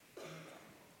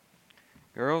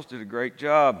Girls did a great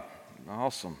job.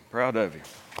 Awesome. Proud of you.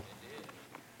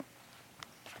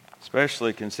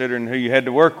 Especially considering who you had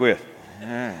to work with.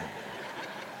 Yeah.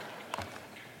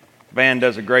 Band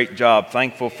does a great job.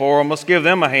 Thankful for them. Let's give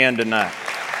them a hand tonight.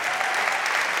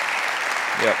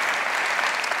 Yep.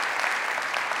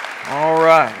 All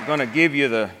right. I'm going to give you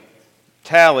the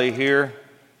tally here,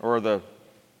 or the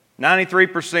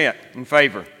 93% in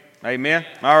favor. Amen?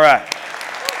 All right.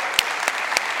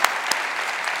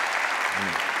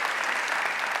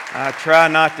 I try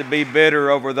not to be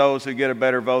bitter over those who get a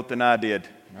better vote than I did.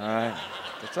 All right?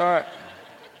 That's all right.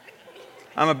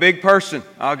 I'm a big person.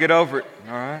 I'll get over it.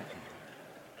 All right?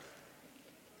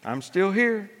 I'm still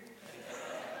here.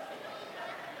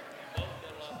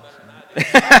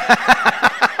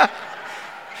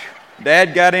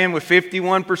 Dad got in with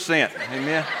 51%.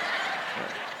 Amen?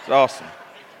 It's awesome.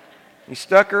 He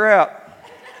stuck her out.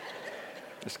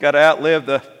 Just got to outlive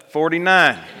the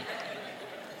 49.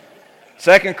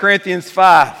 2 Corinthians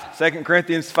 5. 2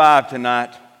 Corinthians 5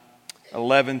 tonight,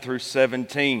 11 through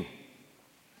 17.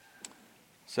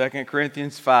 2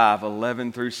 Corinthians 5,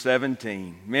 11 through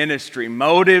 17. Ministry,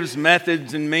 motives,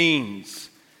 methods, and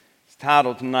means. It's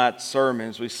titled tonight's sermon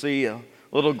as we see a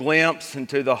little glimpse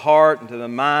into the heart, into the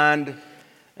mind,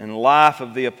 and life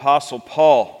of the Apostle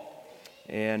Paul.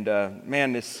 And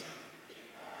it's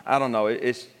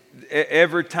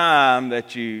every time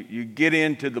that you get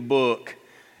into the book,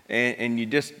 and you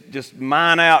just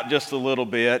mine out just a little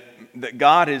bit, that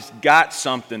God has got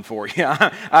something for you.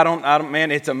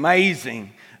 It's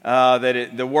amazing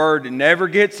that the word never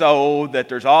gets old, that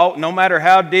no matter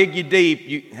how deep you dig,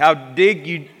 you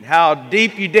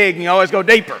always go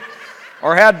deeper.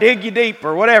 Or how dig you deep,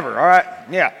 or whatever, all right?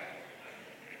 Yeah.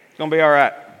 It's going to be all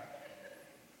right.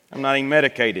 I'm not even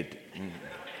medicated.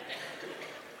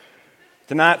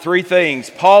 Tonight, three things.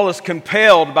 Paul is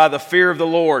compelled by the fear of the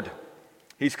Lord.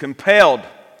 He's compelled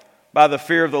by the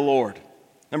fear of the Lord.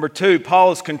 Number two,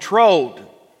 Paul is controlled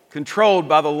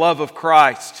by the love of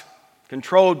Christ.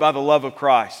 Controlled by the love of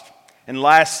Christ. And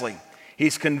lastly,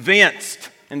 he's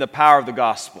convinced in the power of the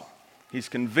gospel. He's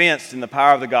convinced in the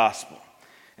power of the gospel.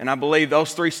 And I believe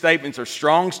those three statements are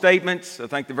strong statements. I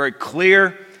think they're very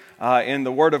clear in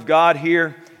the Word of God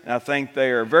here. And I think they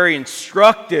are very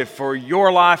instructive for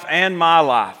your life and my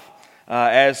life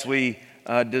as we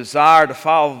desire to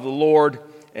follow the Lord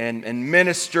and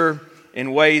minister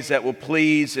in ways that will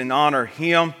please and honor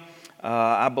Him.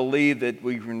 I believe that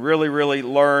we can really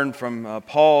learn from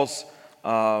Paul's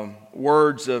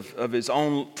words of his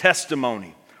own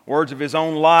testimony, words of his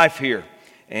own life here.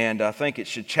 And I think it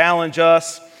should challenge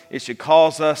us. It should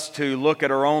cause us to look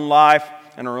at our own life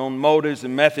and our own motives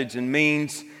and methods and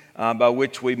means by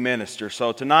which we minister.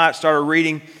 So tonight, I started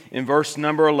reading in verse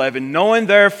number 11. Knowing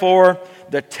therefore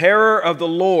the terror of the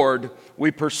Lord,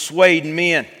 we persuade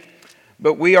men.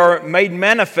 But we are made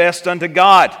manifest unto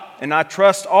God, and I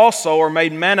trust also are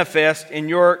made manifest in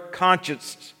your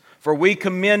conscience. For we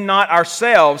commend not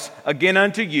ourselves again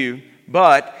unto you,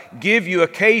 but give you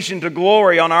occasion to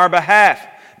glory on our behalf,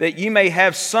 that ye may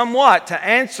have somewhat to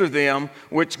answer them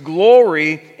which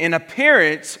glory in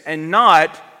appearance and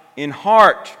not in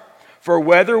heart. For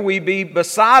whether we be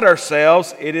beside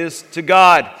ourselves, it is to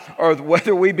God, or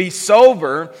whether we be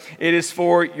sober, it is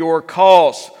for your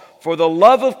cause. For the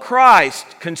love of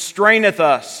Christ constraineth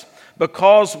us,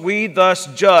 because we thus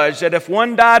judge that if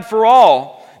one died for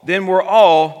all, then we're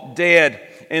all dead.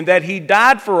 And that He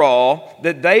died for all,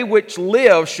 that they which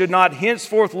live should not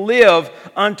henceforth live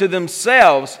unto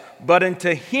themselves, but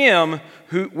unto Him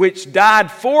which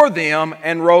died for them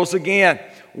and rose again.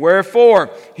 Wherefore,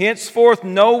 henceforth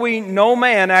know we no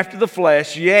man after the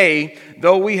flesh, yea,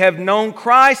 though we have known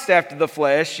Christ after the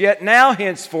flesh, yet now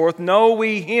henceforth know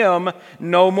we Him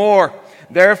no more.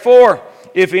 Therefore,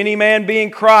 if any man be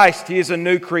in Christ, he is a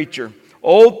new creature.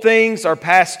 Old things are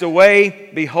passed away,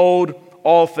 behold,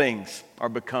 all things are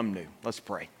become new. Let's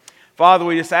pray. Father,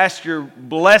 we just ask your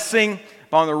blessing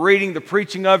upon the reading, the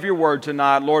preaching of your word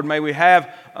tonight. Lord, may we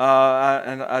have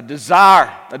a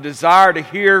desire to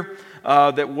hear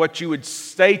that what you would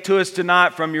say to us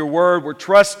tonight from your word. We're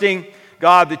trusting,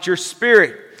 God, that your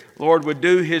Spirit, Lord, would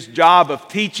do His job of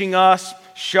teaching us,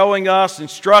 showing us,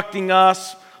 instructing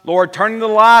us. Lord, turning the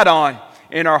light on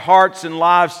in our hearts and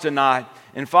lives tonight.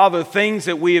 And Father, things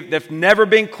that have never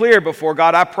been clear before,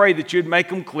 God, I pray that you'd make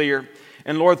them clear.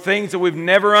 And Lord, things that we've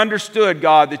never understood,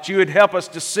 God, that you would help us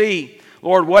to see,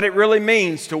 Lord, what it really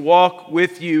means to walk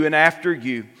with you and after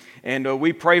you. And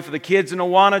we pray for the kids in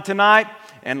Awana tonight.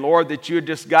 And Lord, that you would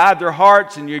just guide their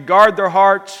hearts and you'd guard their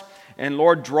hearts. And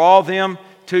Lord, draw them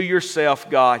to yourself,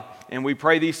 God. And we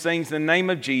pray these things in the name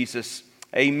of Jesus.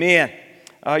 Amen.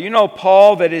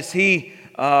 Paul, that as he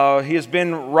he has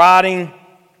been writing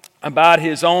about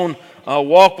his own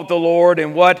walk with the Lord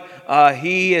and what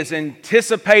he is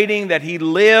anticipating, that he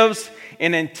lives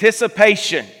in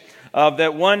anticipation of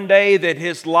that one day that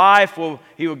his life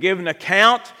he will give an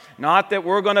account. Not that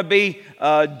we're going to be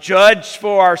judged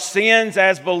for our sins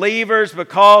as believers,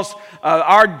 because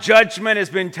our judgment has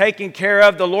been taken care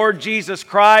of. The Lord Jesus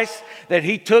Christ, that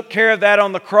He took care of that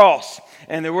on the cross.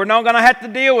 And that we're not going to have to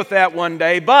deal with that one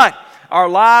day. But our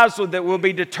lives that will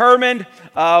be determined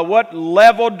what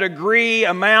level, degree,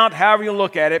 amount, however you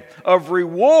look at it, of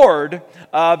reward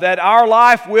that our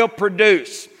life will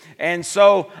produce. And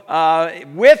so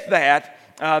with that,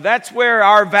 that's where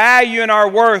our value and our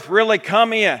worth really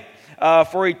come in.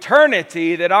 For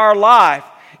eternity, that our life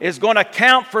is going to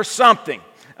count for something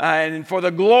and for the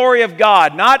glory of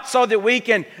God. Not so that we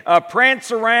can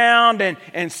prance around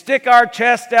and stick our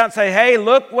chest out and say, hey,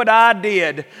 look what I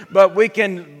did. But we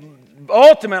can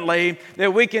ultimately,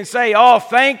 that we can say, oh,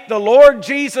 thank the Lord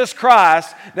Jesus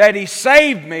Christ that He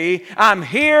saved me. I'm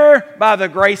here by the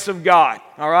grace of God.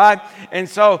 All right? And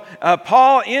so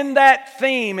Paul, in that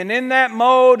theme and in that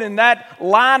mode and that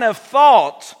line of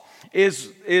thought,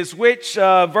 is which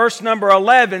verse number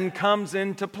 11 comes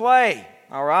into play.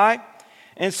 All right?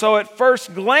 And so at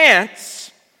first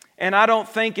glance, and I don't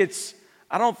think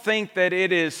that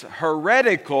it is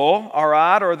heretical, all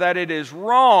right, or that it is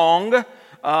wrong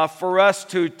for us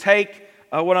to take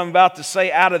what I'm about to say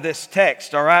out of this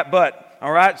text, all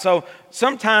right? So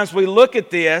sometimes we look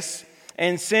at this,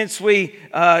 and since we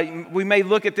may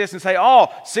look at this and say, oh,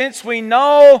 since we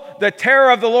know the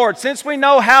terror of the Lord, since we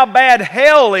know how bad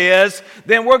hell is,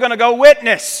 then we're going to go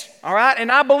witness. All right?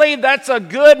 And I believe that's a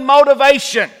good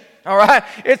motivation. All right?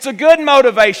 It's a good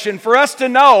motivation for us to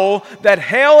know that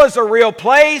hell is a real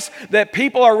place, that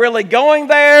people are really going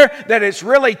there, that it's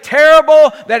really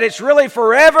terrible, that it's really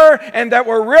forever, and that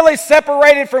we're really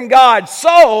separated from God.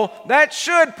 So that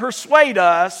should persuade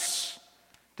us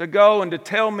to go and to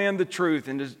tell men the truth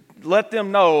and to let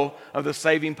them know of the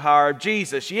saving power of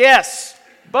Jesus. Yes,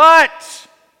 but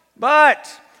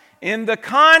in the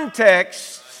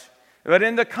context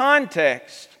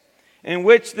in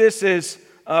which this is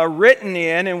written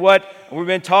in, and what we've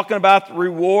been talking about, the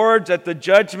rewards at the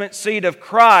judgment seat of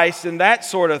Christ and that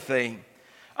sort of thing,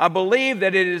 I believe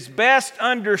that it is best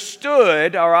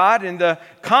understood, all right, in the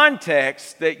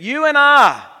context that you and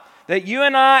I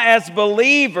as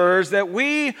believers, that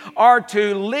we are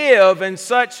to live in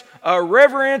such a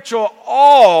reverential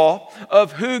awe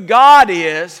of who God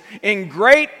is, in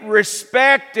great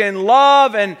respect and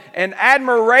love and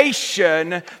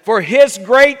admiration for His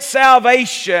great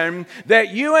salvation, that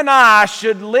you and I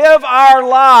should live our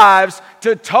lives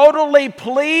to totally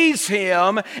please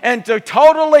Him and to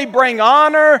totally bring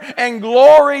honor and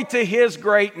glory to His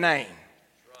great name.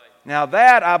 Now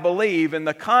that, I believe, in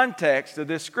the context of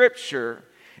this scripture,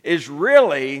 is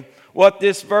really what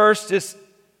this verse is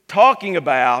talking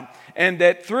about, and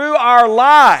that through our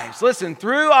lives, listen,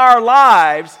 through our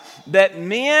lives, that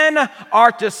men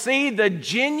are to see the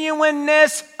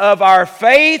genuineness of our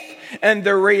faith and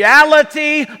the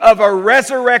reality of a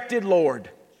resurrected Lord.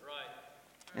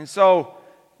 And so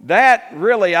that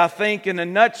really, I think, in a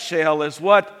nutshell, is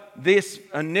what this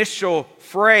initial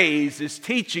phrase is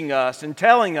teaching us and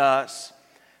telling us,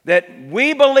 that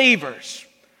we believers,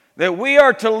 that we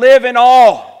are to live in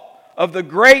awe of the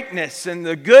greatness and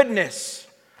the goodness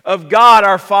of God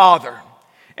our Father.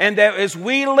 And that as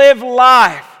we live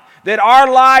life, that our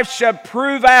life shall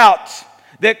prove out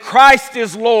that Christ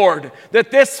is Lord,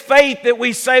 that this faith that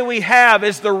we say we have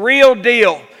is the real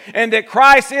deal, and that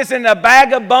Christ isn't a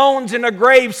bag of bones in a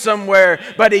grave somewhere,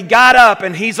 but He got up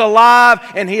and He's alive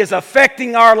and He is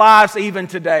affecting our lives even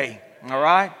today. All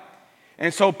right?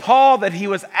 And so Paul, that he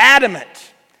was adamant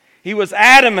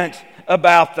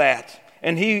about that.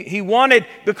 And he wanted,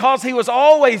 because he was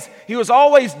always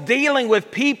dealing with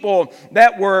people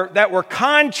that were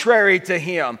contrary to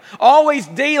him, always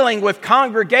dealing with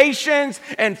congregations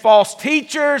and false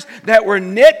teachers that were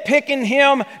nitpicking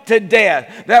him to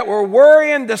death, that were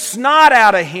worrying the snot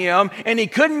out of him, and he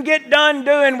couldn't get done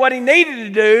doing what he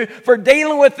needed to do for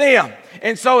dealing with them.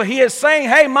 And so he is saying,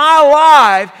 hey, my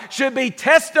life should be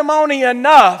testimony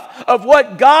enough of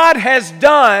what God has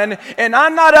done, and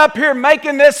I'm not up here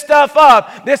making this stuff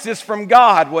up. This is from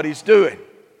God, what He's doing.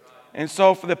 And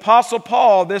so for the Apostle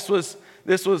Paul, this was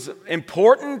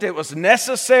important. It was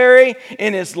necessary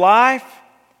in his life.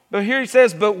 But here he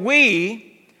says, but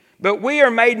we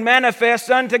are made manifest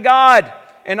unto God,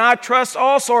 and I trust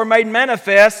also are made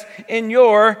manifest in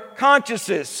your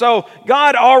consciences. So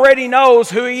God already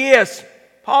knows who He is.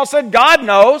 Paul said, God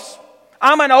knows.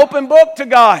 I'm an open book to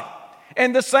God.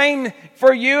 And the same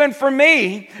for you and for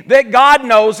me, that God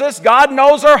knows us, God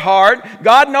knows our heart,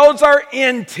 God knows our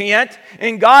intent,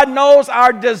 and God knows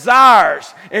our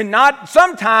desires. And not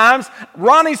sometimes,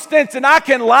 Ronnie Stinson, I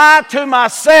can lie to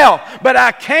myself, but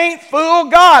I can't fool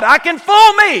God. I can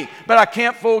fool me, but I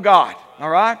can't fool God. All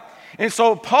right? And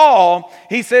so Paul,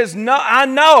 he says, no, I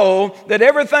know that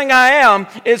everything I am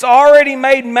is already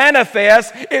made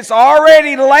manifest. It's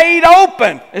already laid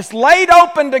open. It's laid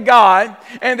open to God,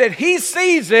 and that He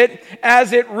sees it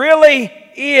as it really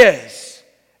is.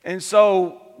 And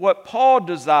so what Paul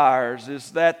desires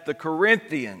is that the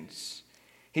Corinthians,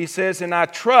 he says, and I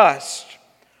trust,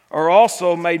 are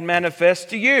also made manifest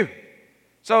to you.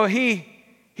 So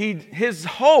his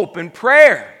hope and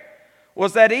prayer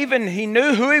was that even he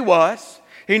knew who he was.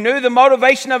 He knew the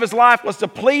motivation of his life was to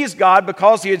please God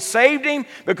because He had saved him,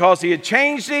 because He had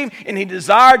changed him, and he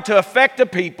desired to affect the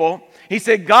people. He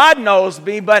said, God knows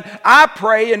me, but I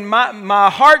pray, and my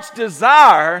heart's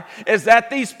desire is that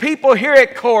these people here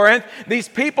at Corinth, these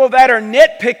people that are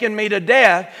nitpicking me to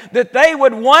death, that they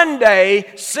would one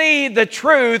day see the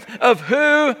truth of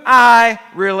who I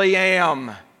really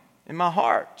am in my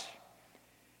heart.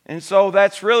 And so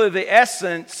that's really the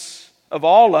essence of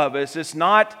all of us. It's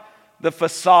not the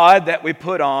facade that we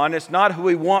put on. It's not who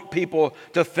we want people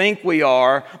to think we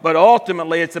are, but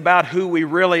ultimately it's about who we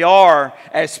really are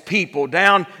as people,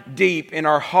 down deep in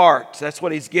our hearts. That's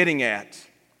what he's getting at.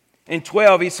 In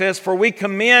 12, he says, for we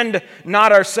commend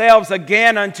not ourselves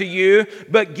again unto you,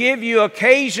 but give you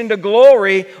occasion to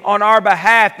glory on our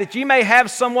behalf, that ye may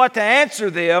have somewhat to answer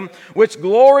them, which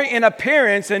glory in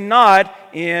appearance and not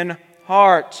in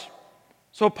heart.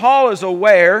 So Paul is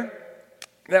aware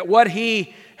that what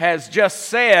he has just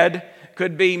said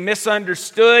could be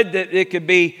misunderstood, that it could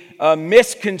be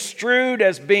misconstrued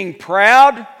as being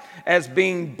proud, as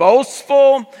being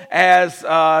boastful, as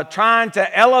trying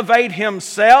to elevate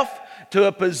himself to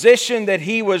a position that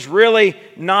he was really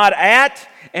not at,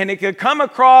 and it could come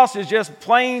across as just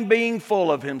plain being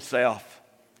full of himself.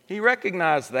 He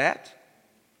recognized that.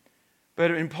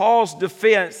 But in Paul's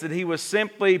defense, that he was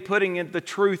simply putting the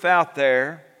truth out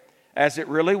there as it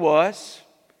really was,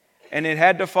 and it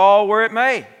had to fall where it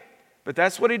may. But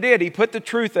that's what he did. He put the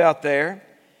truth out there.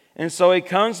 And so he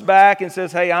comes back and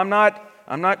says, hey, I'm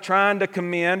not trying to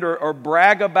commend or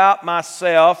brag about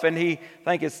myself. And I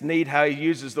think it's neat how he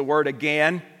uses the word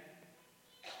again.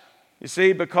 You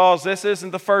see, because this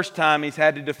isn't the first time he's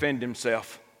had to defend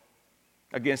himself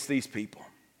against these people.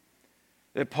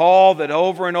 That Paul, that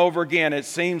over and over again, it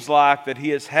seems like that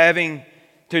he is having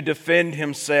to defend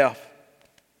himself.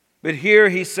 But here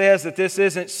he says that this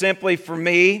isn't simply for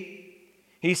me.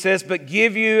 He says, but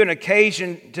give you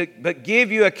occasion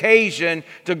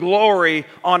to glory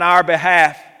on our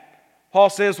behalf. Paul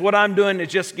says, what I'm doing is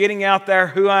just getting out there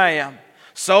who I am,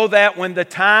 so that when the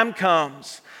time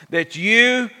comes, that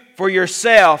you for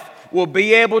yourself will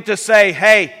be able to say,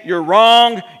 hey, you're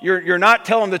wrong, you're not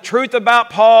telling the truth about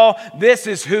Paul, this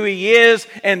is who he is,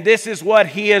 and this is what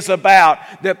he is about.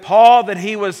 That Paul, that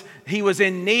he was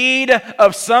in need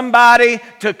of somebody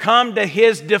to come to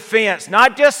his defense.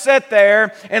 Not just sit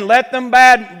there and let them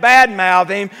badmouth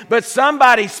him, but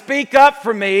somebody speak up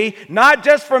for me, not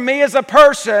just for me as a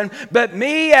person, but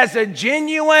me as a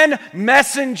genuine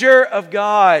messenger of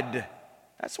God.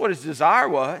 That's what his desire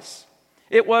was.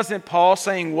 It wasn't Paul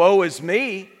saying, woe is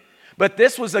me, but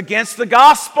this was against the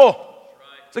gospel.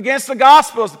 It's against the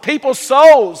gospel. People's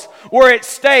souls were at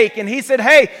stake. And he said,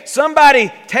 hey,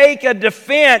 somebody take a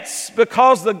defense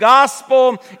because the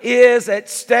gospel is at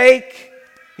stake.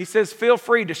 He says, feel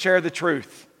free to share the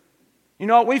truth. You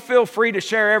know what? We feel free to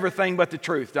share everything but the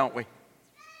truth, don't we?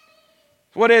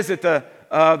 What is it?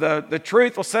 The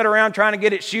truth will sit around trying to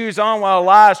get its shoes on while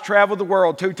lies travel the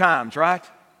world 2 times, right?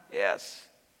 Yes.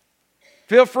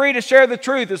 Feel free to share the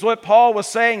truth is what Paul was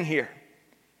saying here.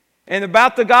 And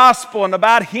about the gospel and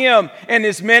about him and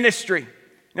his ministry. You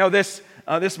know, this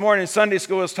morning in Sunday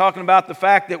school I was talking about the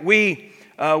fact that we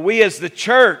as the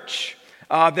church,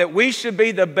 that we should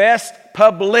be the best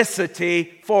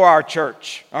publicity for our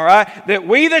church. All right? That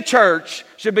we, the church,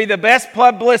 should be the best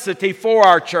publicity for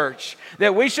our church.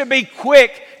 That we should be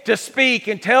quick to speak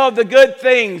and tell of the good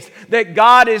things that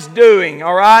God is doing,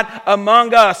 all right,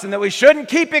 among us. And that we shouldn't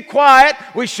keep it quiet.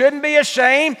 We shouldn't be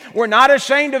ashamed. We're not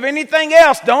ashamed of anything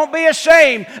else. Don't be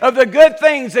ashamed of the good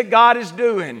things that God is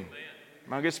doing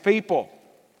among His people.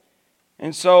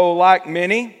 And so, like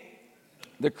many,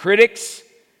 the critics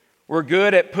were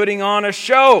good at putting on a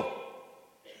show.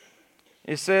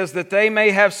 It says that they may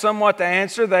have somewhat to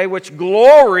answer, they which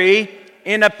glory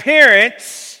in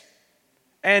appearance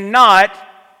and not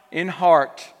in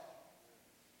heart.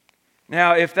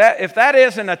 Now, if that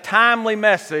isn't a timely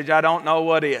message, I don't know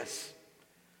what is.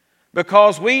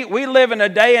 Because we live in a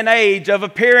day and age of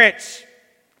appearance.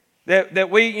 That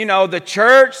we, the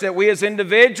church, that we as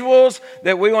individuals,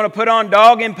 that we want to put on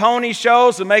dog and pony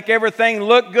shows to make everything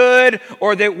look good,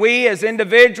 or that we as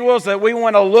individuals, that we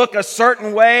want to look a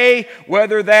certain way,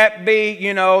 whether that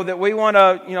be, that we want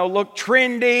to, look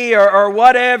trendy or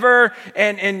whatever,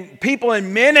 and people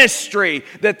in ministry,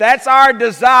 that's our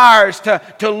desires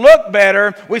to look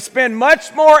better. We spend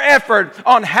much more effort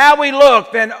on how we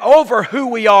look than over who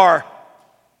we are.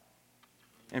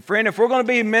 And friend, if we're going to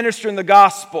be ministering the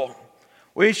gospel,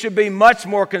 we should be much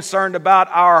more concerned about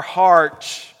our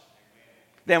hearts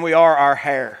than we are our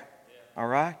hair. All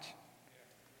right?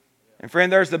 And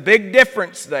friend, there's a big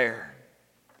difference there.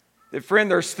 That friend,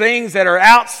 there's things that are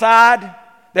outside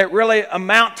that really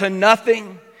amount to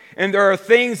nothing. And there are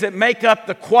things that make up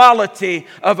the quality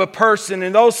of a person.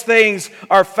 And those things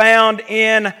are found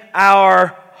in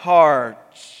our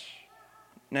hearts.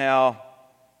 Now,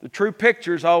 the true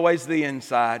picture is always the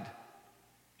inside.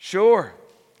 Sure,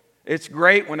 it's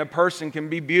great when a person can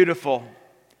be beautiful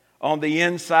on the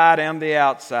inside and the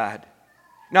outside.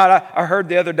 Now, I heard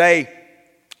the other day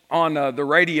on the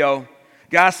radio, a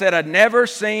guy said, I'd never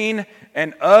seen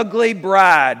an ugly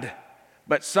bride,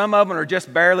 but some of them are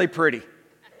just barely pretty.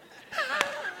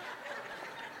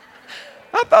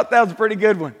 I thought that was a pretty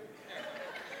good one.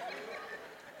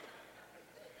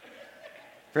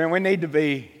 Friend, we need to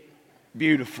be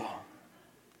beautiful.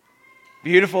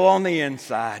 Beautiful on the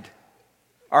inside.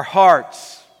 Our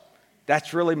hearts,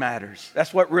 that's really matters.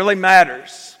 That's what really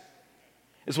matters.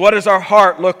 Is what does our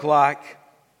heart look like?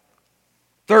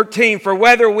 13, for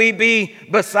whether we be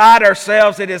beside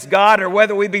ourselves, it is God, or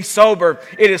whether we be sober,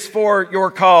 it is for your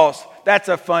cause. That's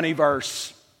a funny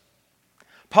verse.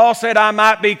 Paul said, I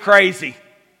might be crazy,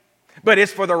 but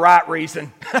it's for the right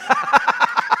reason.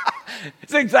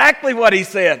 It's exactly what he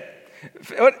said.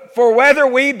 For whether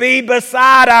we be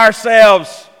beside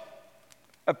ourselves.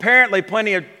 Apparently,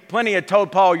 plenty have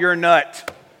told Paul, you're a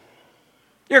nut.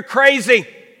 You're crazy.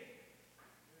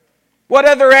 What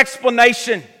other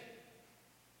explanation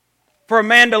for a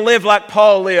man to live like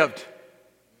Paul lived?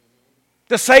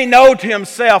 To say no to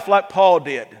himself like Paul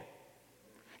did.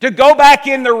 To go back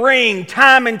in the ring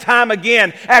time and time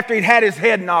again after he'd had his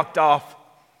head knocked off.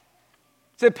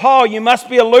 He said, Paul, you must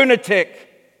be a lunatic.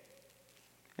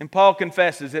 And Paul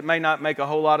confesses it may not make a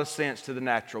whole lot of sense to the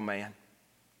natural man.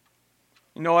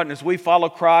 You know what? And as we follow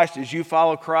Christ, as you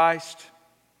follow Christ,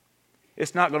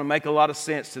 it's not going to make a lot of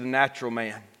sense to the natural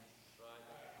man.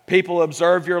 People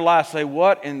observe your life, say,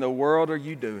 what in the world are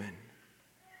you doing?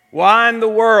 Why in the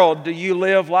world do you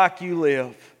live like you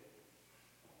live?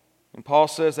 And Paul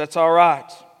says, that's all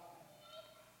right.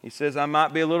 He says, I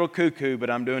might be a little cuckoo,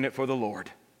 but I'm doing it for the Lord.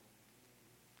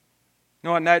 You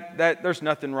know what? That there's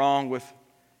nothing wrong with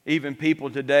even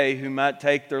people today who might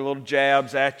take their little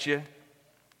jabs at you.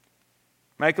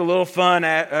 Make a little fun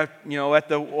at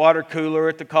the water cooler,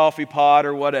 at the coffee pot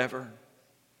or whatever.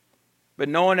 But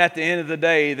knowing at the end of the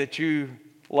day that you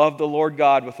love the Lord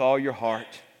God with all your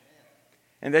heart.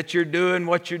 And that you're doing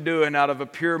what you're doing out of a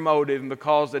pure motive and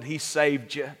because that He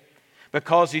saved you.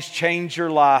 Because He's changed your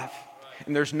life.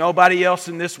 And there's nobody else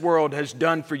in this world has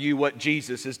done for you what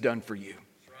Jesus has done for you.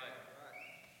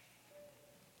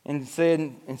 And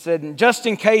said, just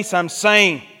in case I'm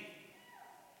sane.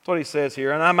 That's what he says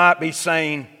here. And I might be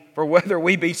sane, for whether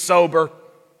we be sober,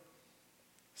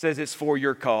 says it's for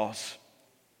your cause.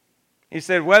 He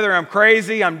said, whether I'm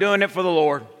crazy, I'm doing it for the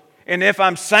Lord. And if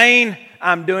I'm sane,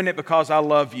 I'm doing it because I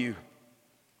love you.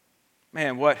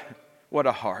 Man, what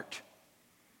a heart.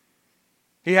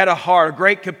 He had a heart, a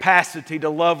great capacity to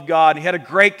love God. He had a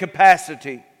great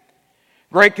capacity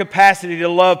to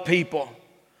love people.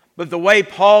 But the way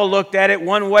Paul looked at it,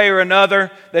 one way or another,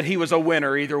 that he was a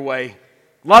winner either way.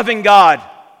 Loving God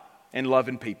and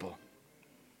loving people.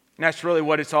 And that's really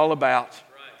what it's all about.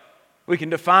 We can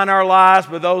define our lives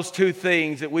by those two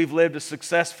things, that we've lived a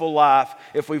successful life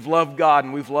if we've loved God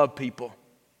and we've loved people.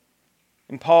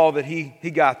 And Paul, that he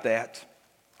got that.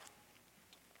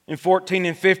 In 14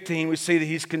 and 15, we see that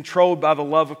he's controlled by the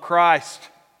love of Christ.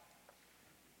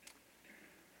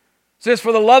 It says,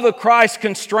 for the love of Christ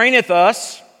constraineth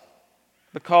us,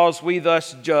 because we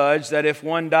thus judge that if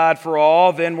one died for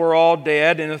all, then we're all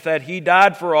dead, and if that He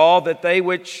died for all, that they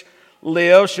which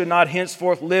live should not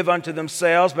henceforth live unto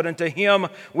themselves, but unto Him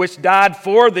which died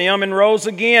for them and rose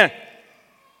again.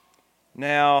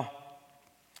 Now,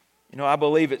 I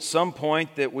believe at some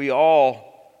point that we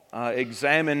all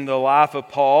examine the life of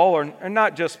Paul, or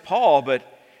not just Paul, but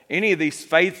any of these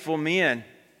faithful men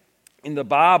in the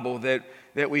Bible, that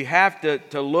that we have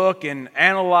to look and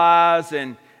analyze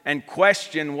and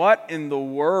question what in the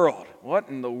world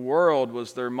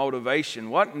was their motivation?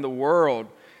 What in the world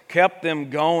kept them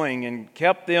going and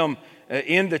kept them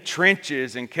in the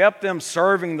trenches and kept them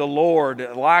serving the Lord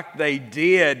like they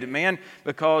did, man?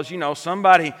 Because,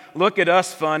 somebody look at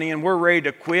us funny and we're ready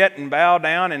to quit and bow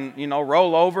down and,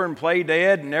 roll over and play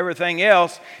dead and everything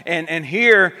else. And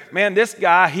here, man, this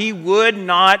guy, he would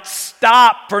not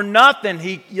stop for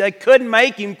nothing. They couldn't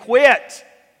make him quit.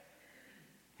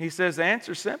 He says the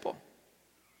answer's simple.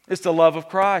 It's the love of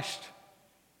Christ.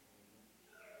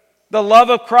 The love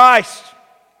of Christ.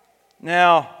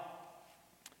 Now,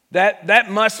 that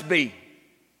must be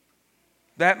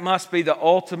the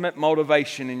ultimate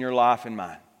motivation in your life and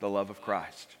mine, the love of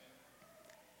Christ.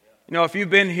 If you've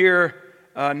been here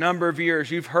a number of years,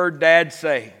 you've heard Dad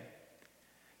say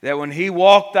that when he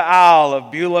walked the aisle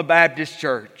of Beulah Baptist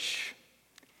Church,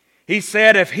 he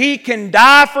said, if he can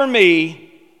die for me,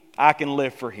 I can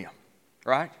live for him.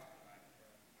 Right?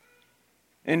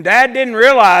 And Dad didn't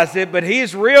realize it, but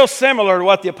he's real similar to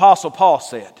what the Apostle Paul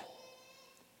said.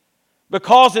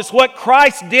 Because it's what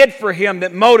Christ did for him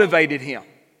that motivated him.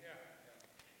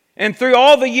 And through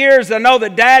all the years I know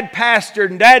that Dad pastored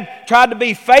and Dad tried to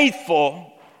be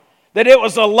faithful, that it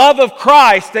was the love of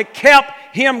Christ that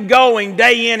kept him going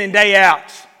day in and day out.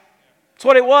 That's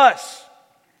what it was.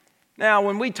 Now,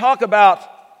 when we talk about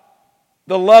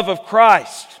the love of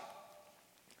Christ,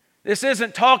 this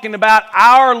isn't talking about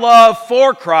our love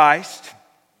for Christ.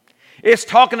 It's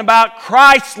talking about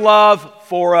Christ's love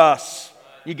for us.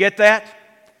 You get that?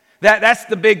 That's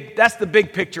the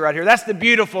big picture right here. That's the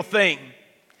beautiful thing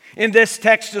in this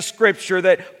text of Scripture,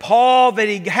 that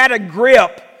he had a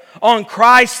grip on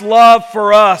Christ's love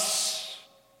for us.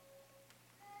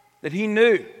 That he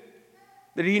knew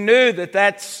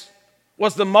that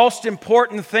was the most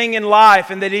important thing in life,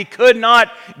 and that he could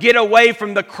not get away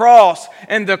from the cross.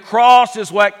 And the cross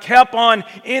is what kept on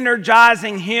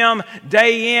energizing him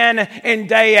day in and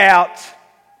day out.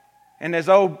 And as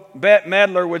old Bette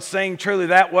Midler would sing, truly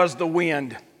that was the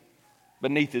wind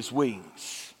beneath his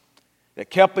wings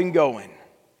that kept him going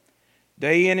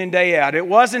day in and day out. It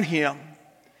wasn't him.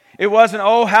 It wasn't,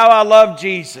 oh, how I love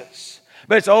Jesus.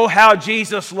 But it's, oh, how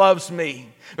Jesus loves me.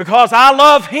 Because I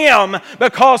love him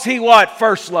because he what?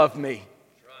 First loved me.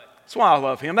 That's why I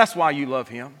love him. That's why you love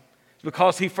him. It's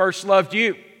because he first loved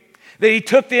you. That he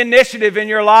took the initiative in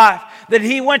your life. That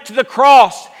he went to the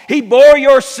cross. He bore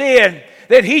your sin.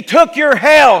 That he took your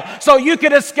hell so you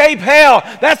could escape hell.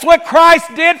 That's what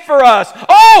Christ did for us.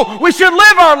 Oh, we should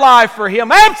live our life for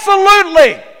him.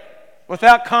 Absolutely.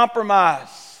 Without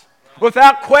compromise.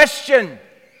 Without question.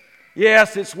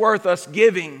 Yes, it's worth us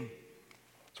giving.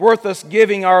 It's worth us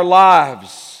giving our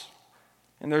lives.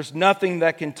 And there's nothing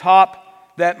that can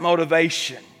top that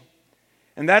motivation.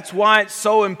 And that's why it's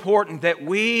so important that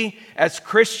we as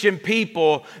Christian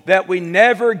people, that we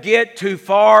never get too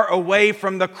far away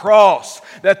from the cross.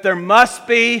 That there must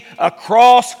be a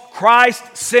cross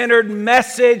Christ-centered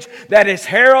message that is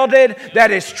heralded,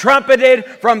 that is trumpeted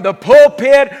from the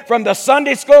pulpit, from the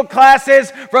Sunday school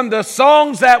classes, from the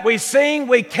songs that we sing.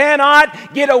 We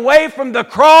cannot get away from the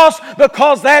cross,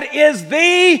 because that is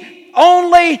the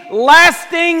only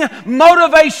lasting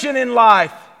motivation in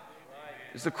life.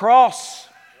 Is the cross.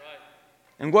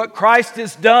 And what Christ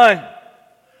has done,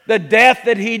 the death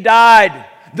that he died,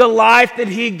 the life that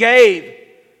he gave,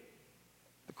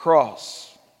 the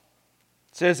cross.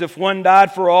 It says if one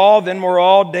died for all, then we're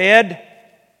all dead.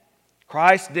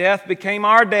 Christ's death became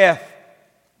our death.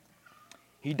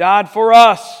 He died for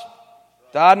us,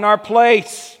 died in our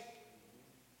place.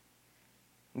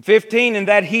 And 15, and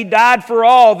that he died for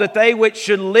all, that they which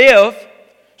should live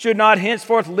should not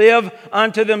henceforth live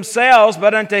unto themselves,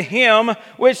 but unto him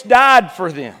which died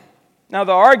for them. Now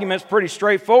the argument's pretty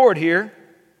straightforward here.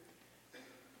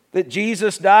 That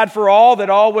Jesus died for all,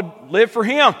 that all would live for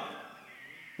him.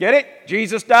 Get it?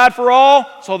 Jesus died for all,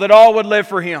 so that all would live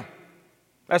for him.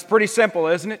 That's pretty simple,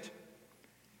 isn't it?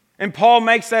 And Paul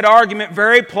makes that argument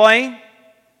very plain.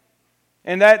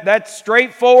 And that's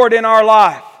straightforward in our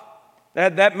life.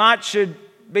 That might should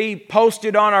be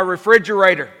posted on our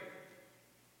refrigerator.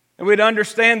 And we'd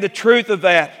understand the truth of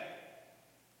that.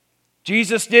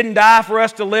 Jesus didn't die for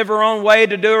us to live our own way,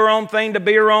 to do our own thing, to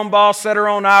be our own boss, set our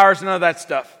own hours, none of that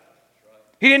stuff.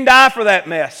 He didn't die for that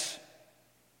mess.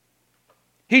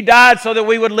 He died so that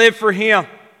we would live for him.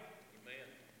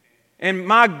 And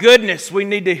my goodness, we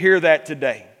need to hear that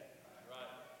today.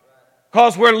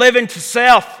 Because we're living to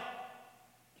self.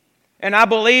 And I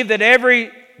believe that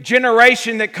every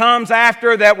generation that comes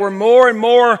after that, we're more and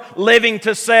more living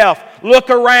to self.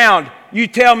 Look around. You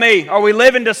tell me, are we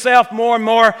living to self more and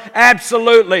more?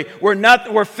 Absolutely.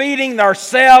 We're feeding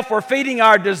ourselves, we're feeding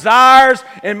our desires.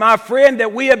 And my friend,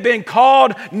 that we have been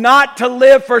called not to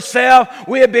live for self.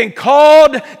 We have been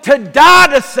called to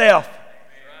die to self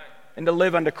and to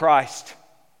live unto Christ.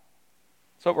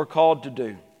 That's what we're called to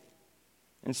do.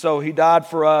 And so He died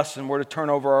for us, and we're to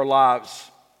turn over our lives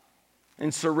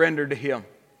and surrender to Him.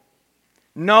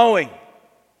 Knowing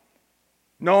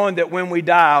that when we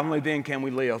die, only then can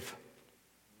we live.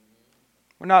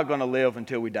 We're not going to live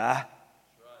until we die.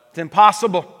 It's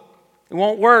impossible. It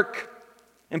won't work.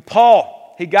 And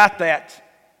Paul, he got that.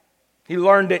 He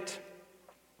learned it.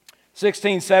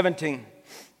 16, 17.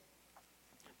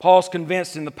 Paul's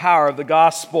convinced in the power of the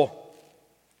gospel.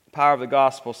 Power of the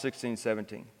gospel, 16,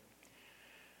 17.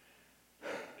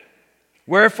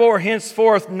 Wherefore,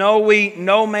 henceforth know we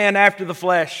no man after the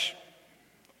flesh.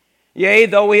 Yea,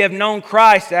 though we have known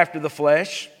Christ after the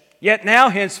flesh, yet now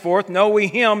henceforth know we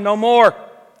Him no more.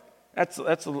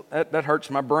 That hurts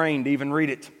my brain to even read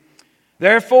it.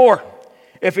 Therefore,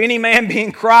 if any man be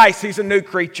in Christ, he's a new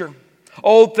creature.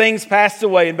 Old things passed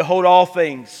away, and behold, all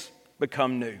things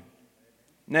become new.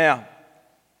 Now,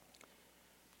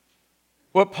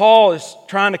 what Paul is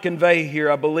trying to convey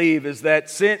here, I believe, is that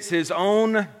since his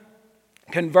own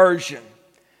conversion,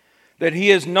 that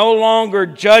he is no longer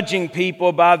judging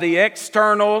people by the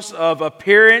externals of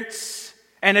appearance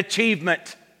and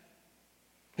achievement.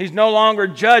 He's no longer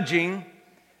judging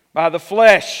by the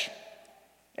flesh.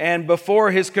 And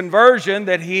before his conversion,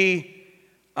 that he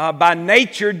by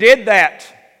nature did that.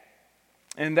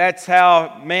 And that's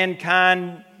how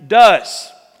mankind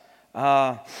does.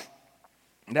 That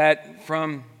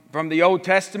from the Old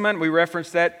Testament, we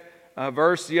referenced that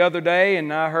verse the other day,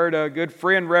 and I heard a good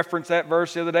friend reference that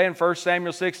verse the other day in 1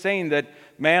 Samuel 16, that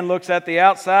man looks at the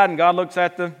outside and God looks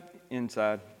at the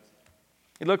inside.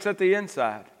 He looks at the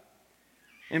inside.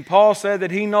 And Paul said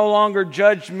that he no longer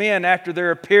judged men after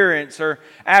their appearance or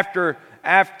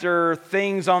after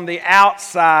things on the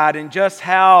outside and just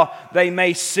how they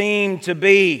may seem to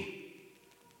be.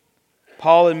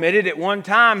 Paul admitted at one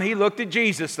time he looked at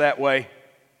Jesus that way.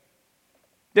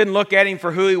 Didn't look at Him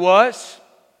for who He was.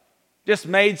 Just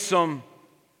made some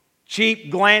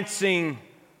cheap glancing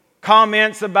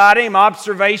comments about Him,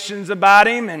 observations about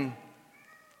Him, and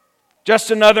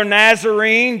just another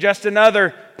Nazarene, just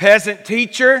another peasant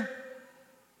teacher,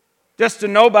 just a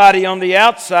nobody on the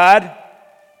outside.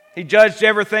 He judged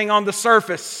everything on the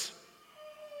surface.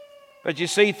 But you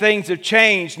see, things have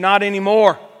changed, not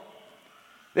anymore.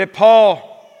 That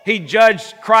Paul, he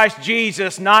judged Christ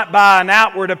Jesus not by an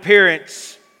outward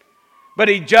appearance, but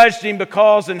he judged Him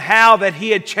because and how that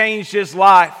He had changed his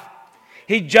life.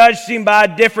 He judged Him by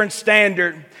a different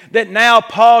standard. That now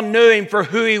Paul knew Him for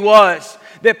who He was.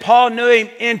 That Paul knew Him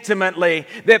intimately.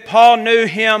 That Paul knew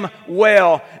Him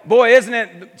well. Boy, isn't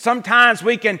it, sometimes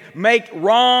we can make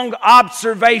wrong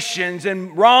observations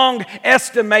and wrong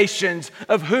estimations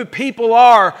of who people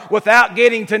are without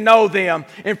getting to know them.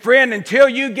 And friend, until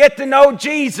you get to know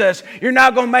Jesus, you're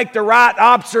not going to make the right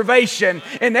observation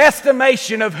and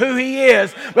estimation of who He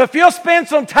is. But if you'll spend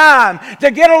some time to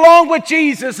get along with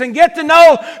Jesus and get to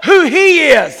know who He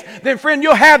is, then friend,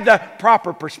 you'll have the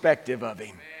proper perspective of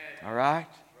Him. All right?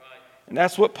 And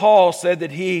that's what Paul said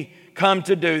that he come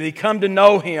to do. He come to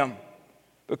know Him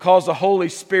because the Holy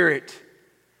Spirit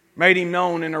made Him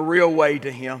known in a real way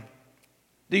to him.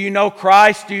 Do you know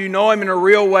Christ? Do you know Him in a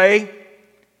real way?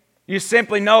 You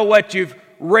simply know what you've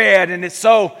read, and it's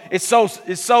so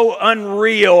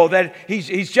unreal that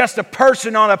he's just a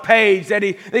person on a page, that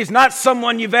he's not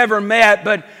someone you've ever met.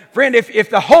 But friend, if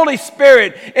the Holy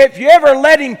Spirit, if you ever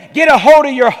let Him get a hold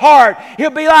of your heart, He'll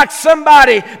be like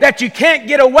somebody that you can't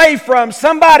get away from,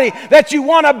 somebody that you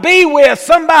want to be with,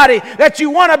 somebody that you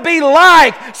want to be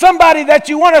like, somebody that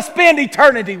you want to spend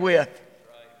eternity with.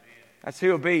 That's who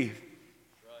He'll be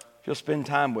if you'll spend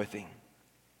time with Him.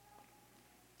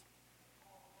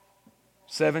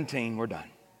 17, we're done.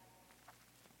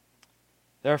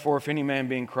 Therefore, if any man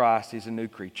be in Christ, he's a new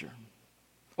creature.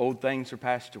 Old things are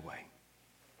passed away.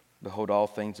 Behold, all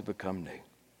things have become new.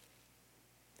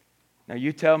 Now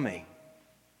you tell me,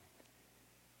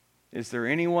 is there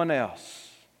anyone else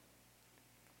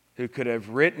who could have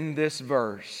written this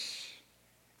verse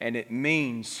and it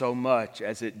means so much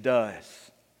as it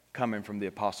does coming from the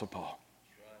Apostle Paul?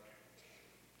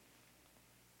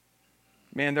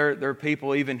 Man, there are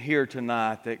people even here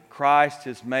tonight that Christ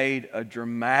has made a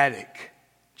dramatic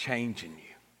change in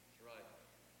you.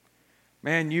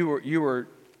 Man, you were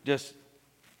just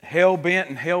hell-bent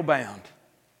and hell-bound.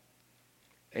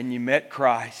 And you met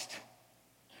Christ.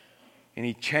 And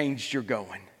He changed your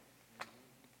going.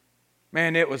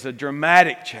 Man, it was a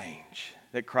dramatic change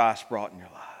that Christ brought in your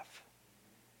life.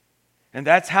 And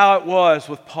that's how it was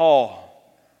with Paul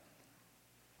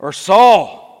or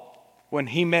Saul when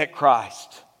he met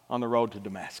Christ on the road to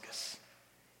Damascus.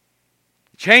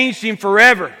 It changed him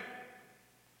forever.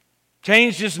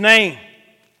 Changed his name.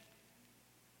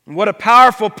 And what a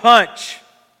powerful punch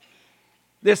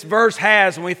this verse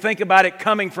has when we think about it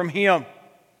coming from him.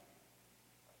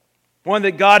 One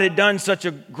that God had done such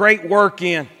a great work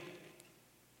in.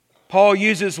 Paul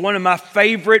uses one of my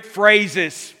favorite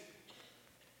phrases,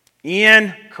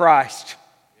 in Christ.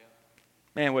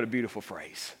 Man, what a beautiful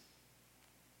phrase.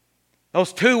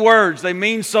 Those two words, they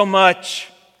mean so much.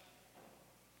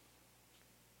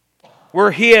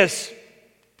 We're His.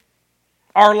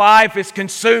 Our life is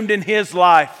consumed in His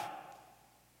life.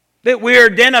 That we're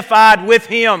identified with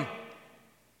Him.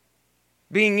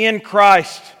 Being in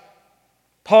Christ.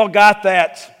 Paul got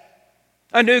that.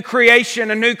 A new creation,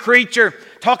 a new creature.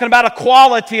 Talking about a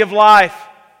quality of life.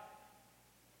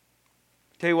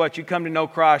 Tell you what, you come to know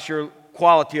Christ, your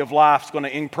quality of life is going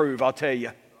to improve, I'll tell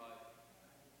you.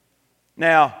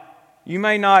 Now, you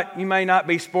may not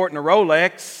be sporting a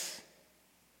Rolex,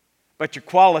 but your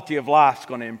quality of life is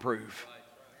going to improve.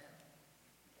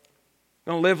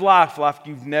 You're going to live life like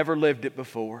you've never lived it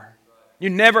before.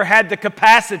 You never had the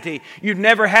capacity. You've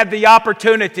never had the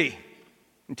opportunity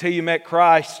until you met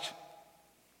Christ.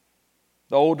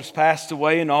 The old has passed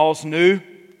away and all's new.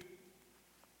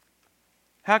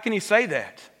 How can he say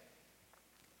that?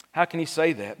 How can he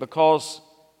say that? Because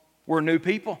we're new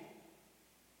people.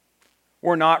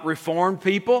 We're not reformed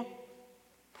people.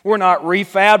 We're not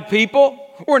refab people.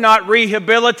 We're not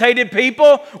rehabilitated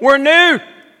people. We're new.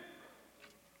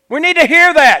 We need to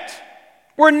hear that.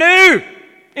 We're new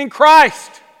in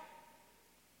Christ.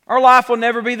 Our life will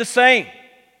never be the same.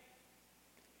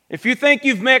 If you think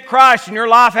you've met Christ and your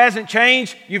life hasn't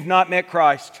changed, you've not met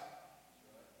Christ.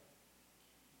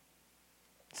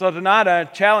 So tonight I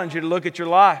challenge you to look at your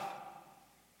life.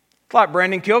 It's like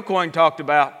Brandon Kilcoyne talked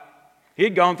about. He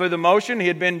had gone through the motion, he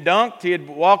had been dunked, he had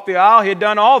walked the aisle, he had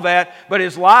done all that, but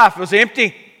his life was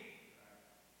empty.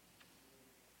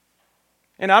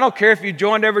 And I don't care if you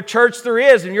joined every church there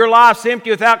is and your life's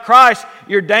empty without Christ,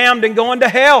 you're damned and going to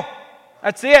hell.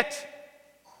 That's it.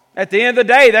 At the end of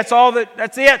the day,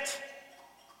 that's it.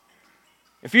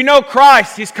 If you know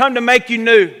Christ, He's come to make you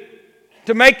new,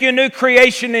 to make you a new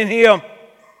creation in Him.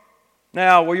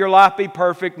 Now, will your life be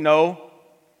perfect? No,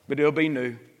 but it'll be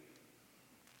new.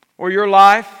 Will your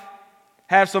life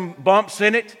have some bumps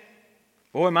in it?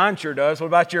 Boy, mine sure does. What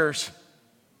about yours?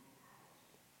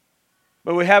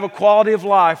 But we have a quality of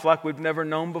life like we've never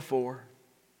known before.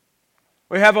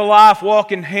 We have a life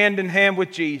walking hand in hand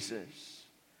with Jesus.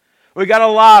 We got a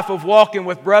life of walking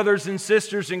with brothers and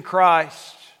sisters in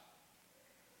Christ.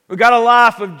 We got a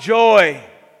life of joy.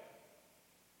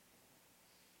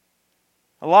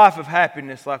 A life of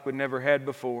happiness like we never had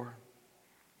before.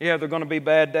 Yeah, there are going to be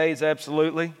bad days,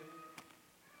 absolutely.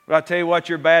 But I tell you what,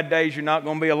 your bad days, you're not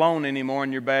going to be alone anymore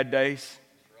in your bad days.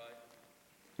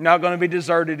 You're not going to be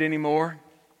deserted anymore.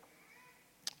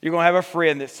 You're going to have a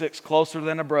friend that sits closer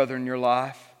than a brother in your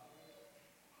life.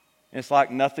 And it's like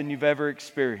nothing you've ever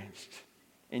experienced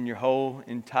in your whole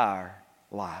entire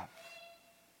life.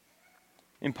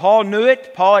 And Paul knew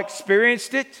it. Paul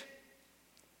experienced it.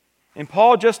 And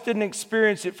Paul just didn't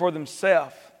experience it for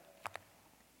himself.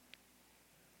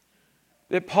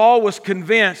 That Paul was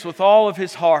convinced with all of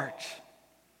his heart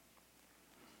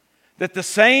that the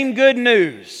same good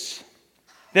news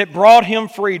that brought him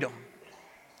freedom,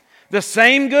 the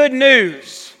same good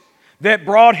news that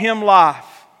brought him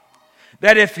life,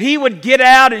 that if he would get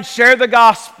out and share the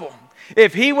gospel,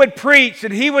 if he would preach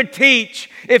and he would teach,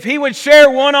 if he would share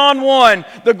one-on-one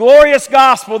the glorious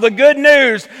gospel, the good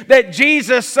news that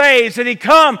Jesus saves, that He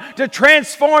come to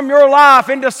transform your life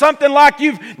into something like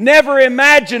you've never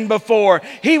imagined before.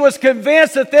 He was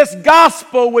convinced that this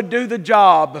gospel would do the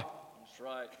job. That's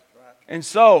right. And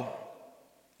so,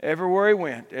 everywhere he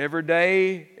went, every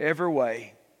day, every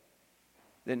way,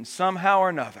 then somehow or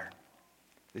another,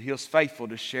 that he was faithful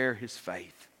to share his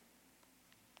faith.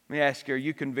 Let me ask you, are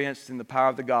you convinced in the power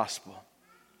of the gospel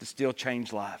to still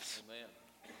change lives? Amen.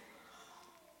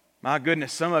 My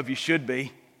goodness, some of you should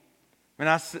be.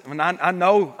 I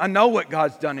know what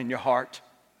God's done in your heart.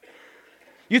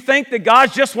 You think that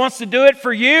God just wants to do it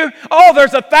for you? Oh,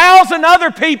 there's 1,000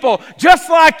 other people just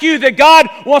like you that God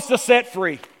wants to set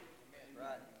free.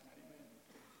 Right.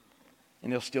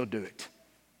 And He'll still do it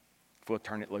if we'll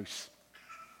turn it loose.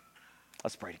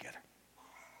 Let's pray together.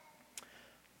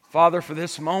 Father, for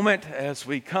this moment, as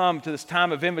we come to this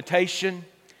time of invitation,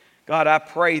 God, I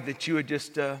pray that you would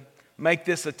just make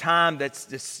this a time that's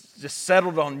just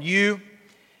settled on you.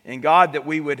 And God, that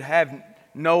we would have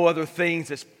no other things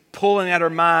that's pulling at our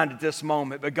mind at this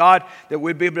moment. But God, that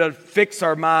we'd be able to fix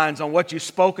our minds on what you've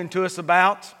spoken to us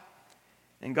about.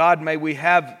 And God, may we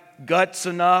have guts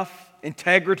enough,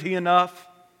 integrity enough,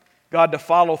 God, to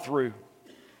follow through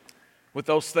with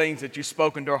those things that you've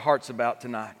spoken to our hearts about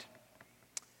tonight.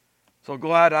 So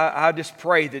God, I just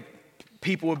pray that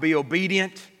people will be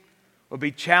obedient, will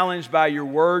be challenged by your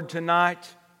word tonight.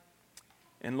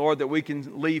 And Lord, that we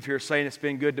can leave here saying it's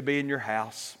been good to be in your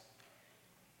house.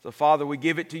 So Father, we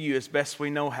give it to you as best we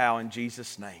know how in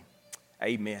Jesus' name.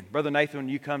 Amen. Brother Nathan, when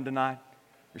you come tonight,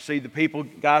 receive the people.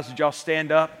 Guys, would y'all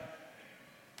stand up?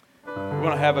 We're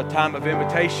going to have a time of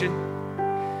invitation.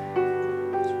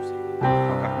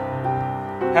 Okay.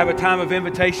 Have a time of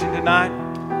invitation tonight.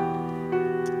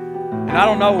 And I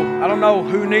don't know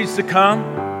who needs to come.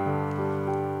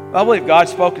 I believe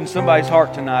God's spoken to somebody's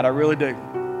heart tonight. I really do.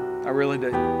 I really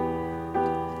do.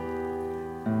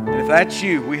 And if that's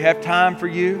you, we have time for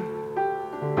you.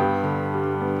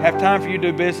 Have time for you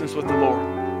to do business with the Lord.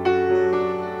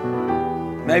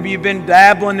 Maybe you've been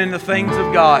dabbling in the things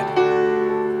of God.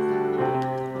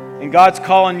 And God's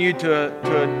calling you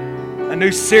to a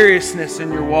new seriousness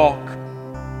in your walk.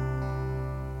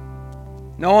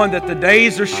 Knowing that the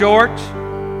days are short.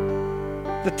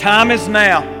 The time is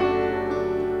now.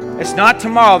 It's not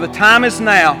tomorrow. The time is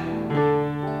now.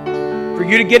 For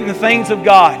you to get in the things of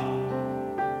God,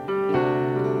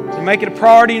 to make it a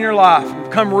priority in your life and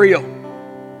become real.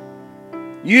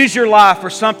 Use your life for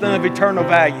something of eternal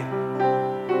value.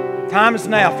 Time is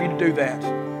now for you to do that.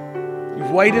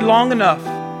 You've waited long enough.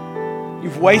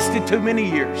 You've wasted too many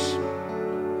years.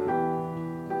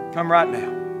 Come right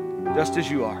now, just as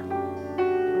you are.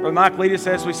 Brother Mike, lead us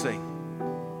as we sing.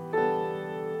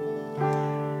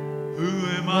 Who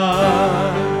am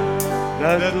I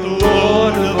that the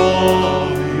Lord of all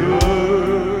the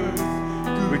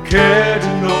earth would care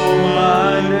to know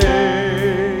my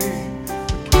name,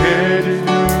 would care to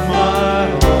know my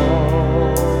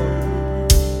heart?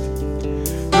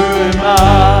 Who am I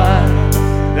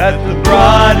that the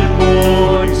bright and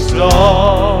morning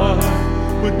star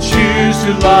would choose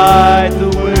to light the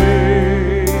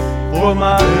way for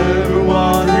my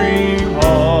ever-wandering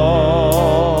heart?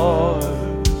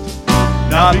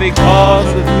 Not because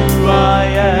of who I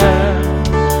am,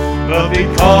 but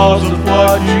because of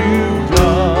what you've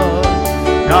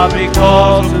done. Not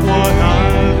because of what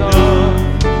I've done,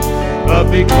 but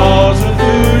because of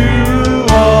who you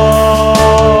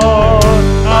are.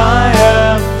 I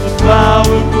am a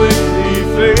flower quickly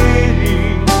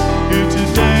fading, here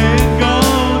today and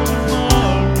gone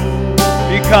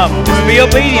tomorrow. You come. Just be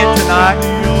obedient tonight.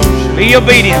 Be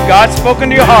obedient. God's spoken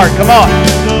to your heart. Come on.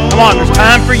 Come on. There's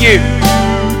time for you.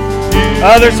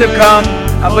 Others have come.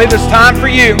 I believe there's time for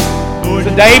you. It's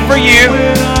a day for you.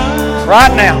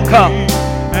 Right now. Come.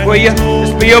 Will you?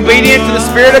 Just be obedient to the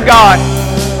Spirit of God.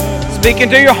 Speaking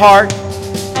to your heart.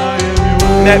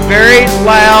 In that very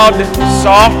loud,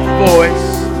 soft voice.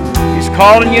 He's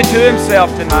calling you to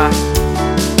Himself tonight.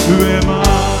 Who am I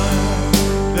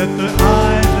that the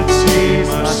eyes that see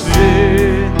my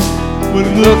sin would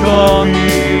look on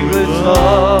me with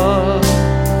love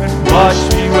and watch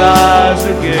me rise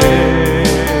again?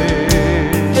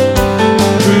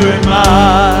 Who am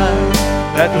I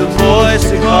that the voice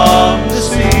that comes to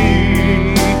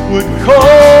see would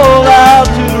call out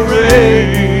to the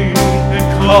rain and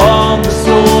calm the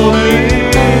soul in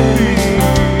me?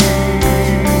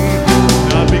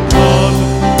 Not because of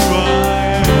who I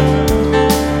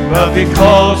am, but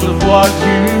because of what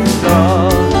you've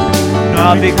done.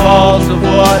 Not because of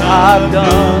what I've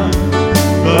done,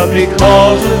 but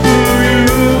because of who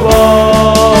you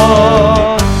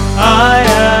are. I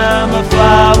am a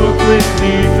flower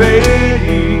quickly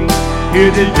fading,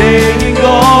 here today and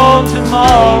gone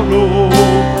tomorrow.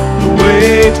 The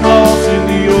wave tossed in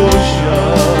the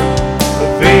ocean, the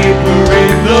vapor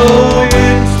in the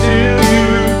wind. Still you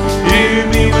hear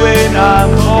me when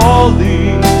I'm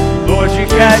calling. Lord, you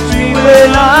catch me when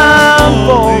I'm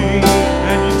falling,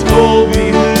 and you told me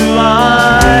who I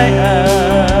am.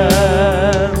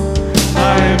 I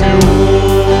am yours.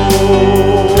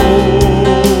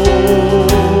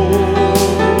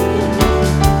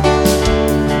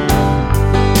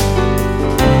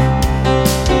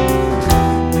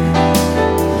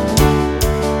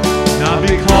 Not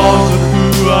because of who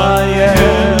I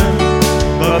am,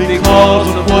 but because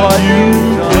of what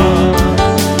you've done.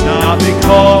 Not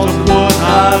because of what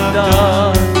I've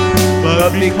done,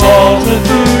 but because of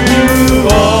who you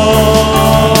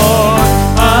are.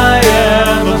 I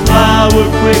am a flower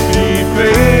quickly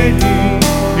fading,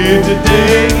 here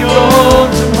today,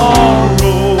 gone tomorrow.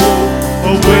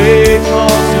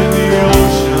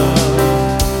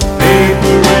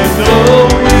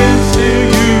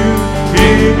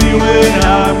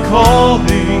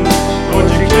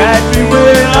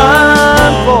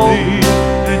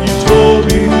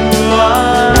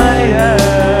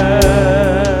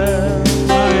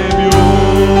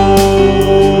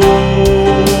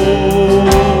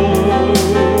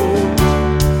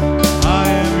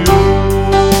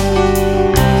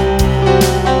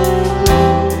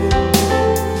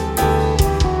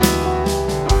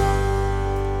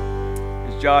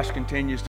 Josh continues to